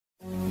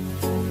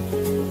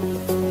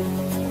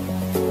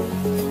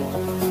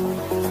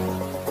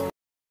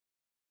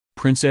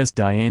Princess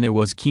Diana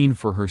was keen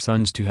for her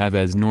sons to have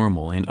as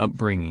normal an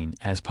upbringing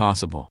as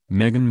possible.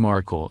 Meghan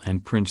Markle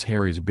and Prince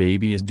Harry's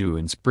baby is due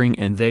in spring,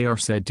 and they are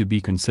said to be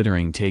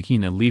considering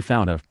taking a leaf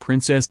out of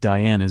Princess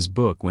Diana's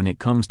book when it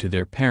comes to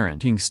their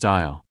parenting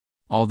style.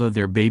 Although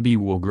their baby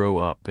will grow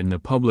up in the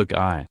public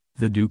eye,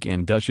 the Duke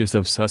and Duchess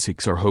of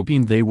Sussex are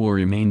hoping they will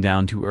remain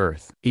down to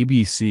earth.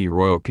 ABC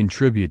royal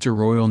contributor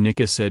Royal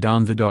Nika said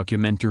on the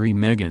documentary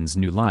Meghan's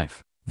New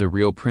Life, The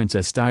Real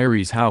Princess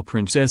Diaries, how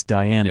Princess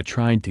Diana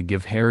tried to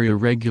give Harry a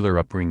regular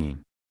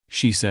upbringing.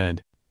 She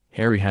said,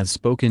 "Harry has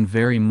spoken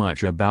very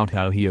much about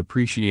how he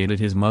appreciated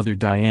his mother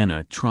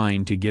Diana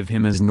trying to give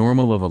him as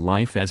normal of a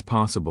life as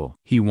possible.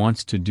 He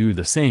wants to do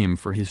the same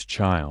for his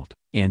child,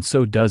 and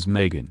so does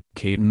Meghan."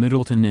 Kate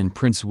Middleton and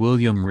Prince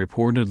William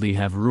reportedly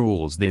have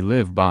rules they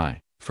live by,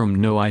 from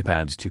no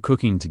iPads to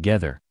cooking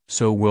together,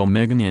 so will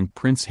Meghan and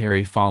Prince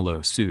Harry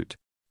follow suit?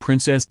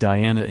 Princess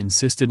Diana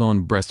insisted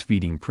on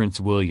breastfeeding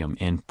Prince William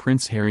and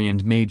Prince Harry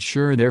and made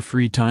sure their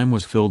free time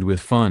was filled with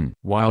fun.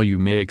 While you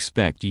may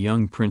expect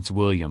young Prince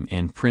William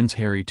and Prince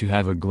Harry to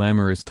have a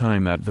glamorous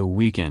time at the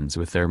weekends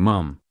with their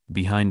mum,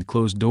 behind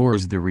closed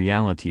doors the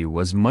reality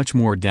was much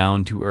more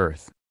down to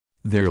earth.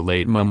 Their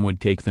late mum would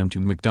take them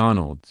to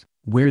McDonald's,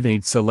 where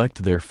they'd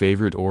select their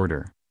favorite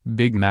order,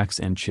 Big Macs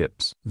and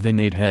chips. Then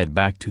they'd head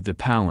back to the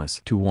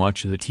palace to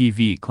watch the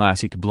TV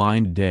classic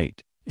Blind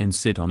Date, and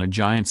sit on a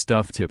giant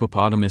stuffed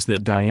hippopotamus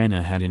that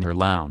Diana had in her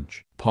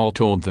lounge. Paul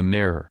told the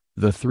Mirror,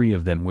 the three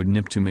of them would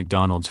nip to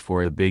McDonald's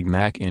for a Big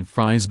Mac and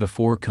fries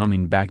before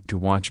coming back to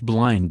watch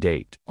Blind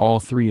Date. All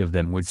three of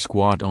them would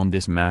squat on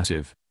this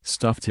massive,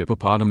 stuffed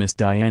hippopotamus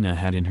Diana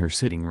had in her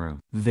sitting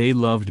room. They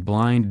loved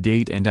Blind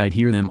Date, and I'd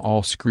hear them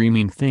all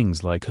screaming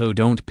things like "Oh,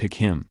 don't pick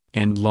him,"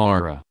 and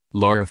Laura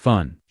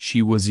fun."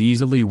 She was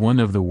easily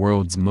one of the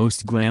world's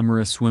most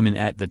glamorous women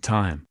at the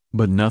time,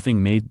 but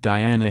nothing made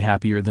Diana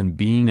happier than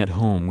being at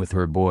home with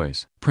her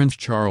boys. Prince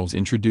Charles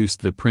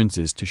introduced the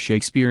princes to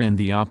Shakespeare and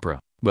the opera,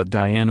 but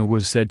Diana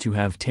was said to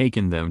have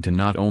taken them to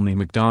not only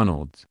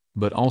McDonald's,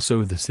 but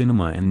also the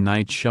cinema and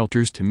night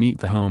shelters to meet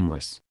the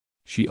homeless.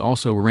 She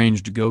also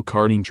arranged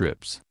go-karting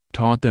trips,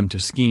 taught them to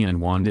ski, and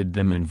wanted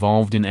them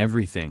involved in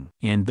everything.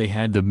 And they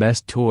had the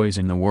best toys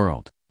in the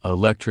world: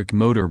 electric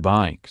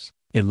motorbikes,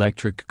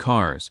 electric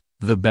cars,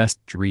 the best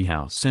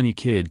treehouse any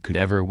kid could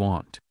ever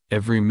want,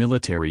 every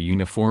military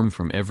uniform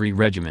from every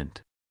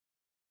regiment,